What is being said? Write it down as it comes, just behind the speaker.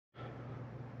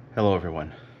Hello,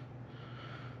 everyone.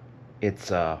 It's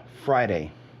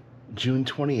Friday, June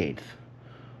 28th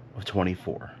of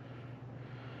 24.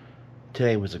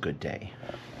 Today was a good day.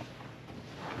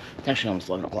 It's actually almost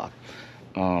 11 o'clock.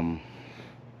 Um,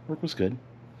 Work was good.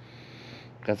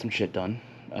 Got some shit done.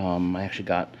 I actually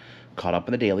got caught up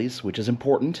in the dailies, which is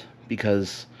important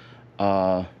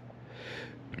uh,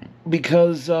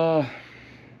 because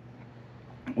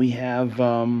we have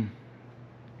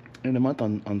in a month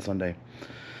on Sunday.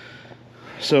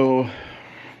 So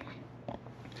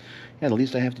yeah, the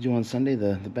least I have to do on Sunday,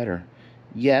 the better.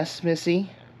 Yes,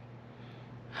 Missy.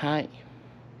 Hi.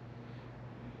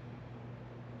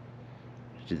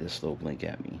 She did a slow blink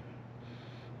at me,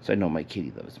 so I know my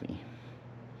kitty loves me.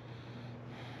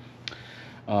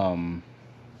 Um,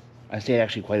 I stayed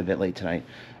actually quite a bit late tonight.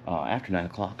 After 9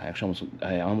 o'clock, I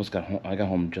almost got home. I got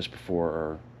home just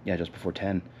before, just before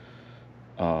 10.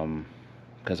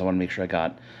 Because I want to make sure I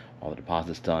got all the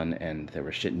deposits done, and there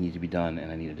was shit needed to be done,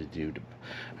 and I needed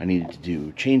to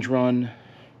do change run.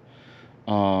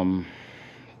 Um,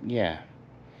 yeah,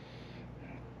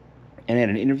 and I had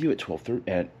an interview at 12:30.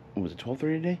 At what was it 12:30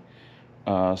 today?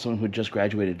 Someone who had just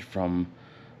graduated from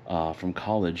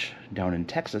college down in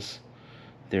Texas.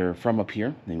 They're from up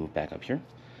here. They moved back up here,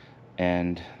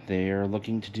 and they're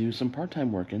looking to do some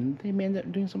part-time work, and they may end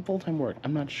up doing some full-time work.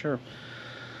 I'm not sure.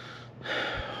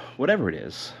 Whatever it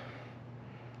is,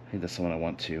 I think that's someone I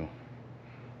want to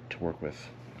work with.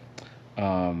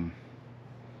 Um,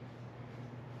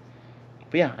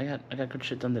 but yeah, I got good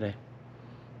shit done today,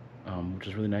 which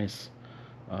is really nice.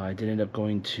 I did end up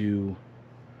going to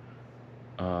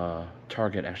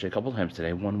Target actually a couple times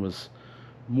today. One was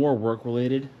more work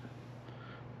related.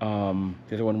 The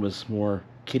other one was more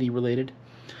kitty related.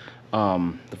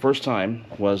 The first time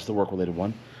was the work related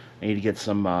one. I need to get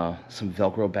some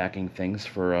Velcro backing things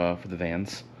for the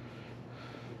Vans,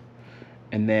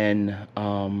 and then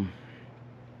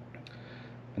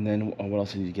what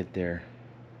else I need to get there?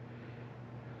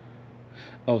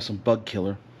 Oh, some bug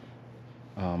killer.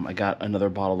 I got another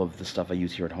bottle of the stuff I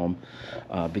use here at home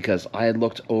because I had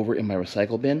looked over in my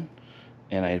recycle bin,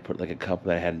 and I had put like a cup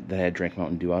that I had drank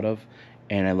Mountain Dew out of,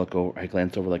 and I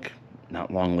glanced over like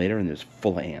not long later, and it was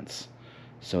full of ants.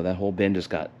 So that whole bin just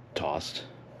got tossed.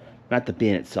 Not the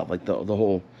bin itself, like the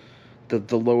whole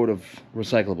the load of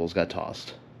recyclables got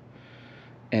tossed.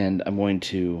 And I'm going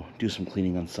to do some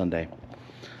cleaning on Sunday.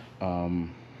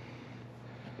 Um,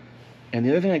 and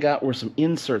the other thing I got were some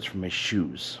inserts for my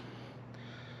shoes.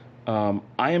 I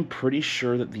am pretty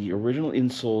sure that the original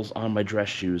insoles on my dress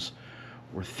shoes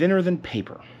were thinner than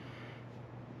paper.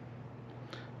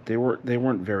 They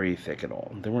weren't very thick at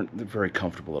all. They weren't very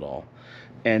comfortable at all.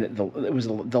 And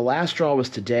the last straw was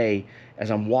today as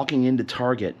I'm walking into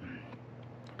Target,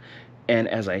 and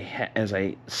as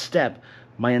I step,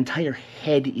 my entire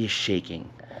head is shaking.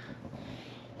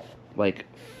 Like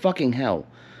fucking hell.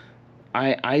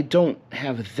 I don't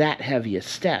have that heavy a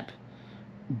step,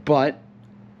 but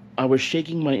I was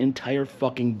shaking my entire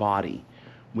fucking body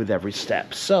with every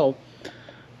step. So,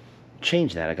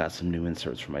 change that. I got some new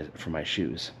inserts for my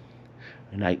shoes.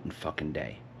 Night and fucking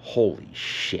day. Holy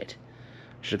shit.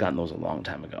 Should have gotten those a long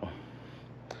time ago.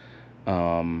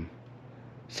 Um,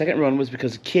 Second run was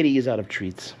because Kitty is out of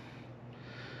treats,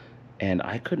 and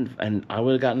I couldn't. And I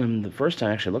would have gotten them the first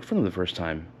time. Actually, I looked for them the first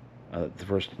time, the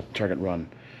first Target run.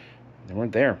 They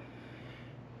weren't there.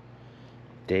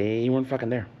 They weren't fucking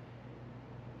there.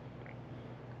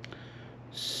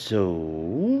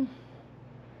 So,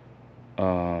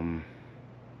 um,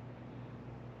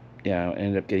 yeah, I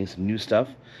ended up getting some new stuff,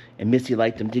 and Missy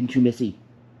liked them, didn't you, Missy?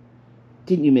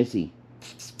 Didn't you, Missy?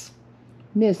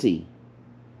 Missy.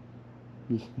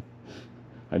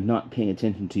 I'm not paying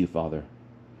attention to you, Father.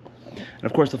 And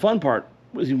of course, the fun part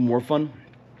was even more fun.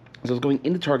 As I was going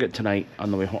into Target tonight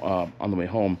on the way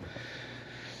home,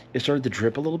 it started to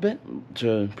drip a little bit,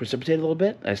 to precipitate a little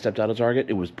bit. I stepped out of Target;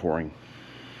 it was pouring.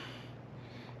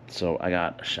 So I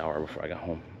got a shower before I got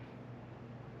home.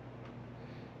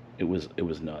 It was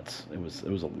nuts. It was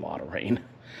a lot of rain,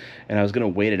 and I was gonna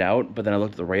wait it out, but then I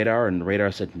looked at the radar, and the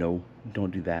radar said no,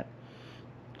 don't do that,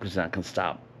 because it's not gonna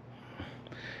stop.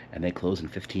 And they close in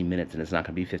 15 minutes, and it's not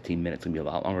gonna be 15 minutes. It's gonna be a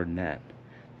lot longer than that.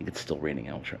 I think it's still raining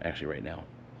out actually right now,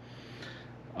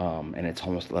 and it's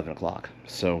almost 11 o'clock.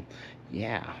 So,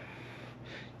 yeah,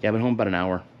 I've been home about an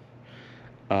hour.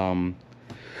 Um,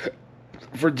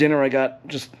 for dinner, I got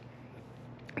just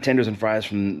tenders and fries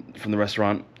from the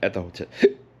restaurant at the hotel.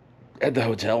 At the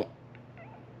hotel,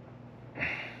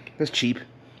 that's cheap.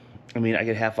 I mean, I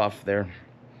get half off there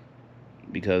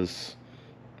because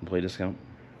employee discount.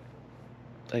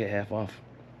 I get half off.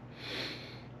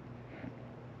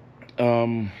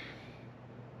 Um,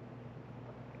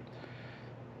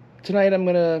 tonight I'm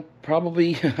gonna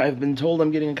probably, I've been told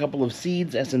I'm getting a couple of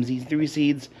seeds, SMZ3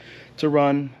 seeds, to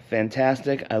run.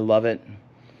 Fantastic. I love it.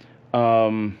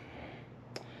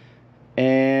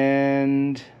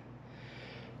 And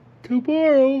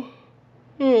tomorrow,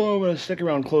 oh, I'm gonna stick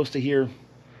around close to here.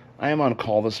 I am on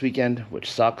call this weekend,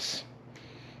 which sucks.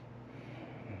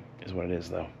 Is what it is,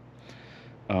 though.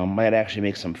 Might actually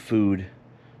make some food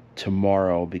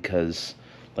tomorrow because,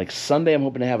 like, Sunday I'm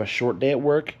hoping to have a short day at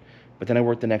work, but then I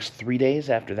work the next 3 days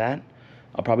after that.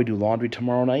 I'll probably do laundry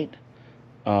tomorrow night.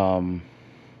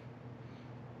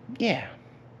 Yeah,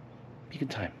 be a good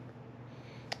time.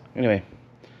 Anyway,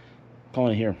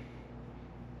 calling it here.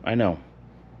 I know,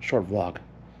 short vlog.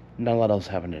 Not a lot else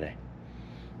happened today.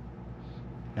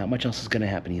 Not much else is going to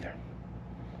happen either.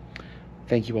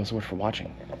 Thank you all so much for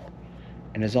watching.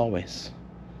 And as always,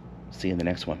 see you in the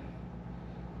next one.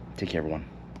 Take care, everyone.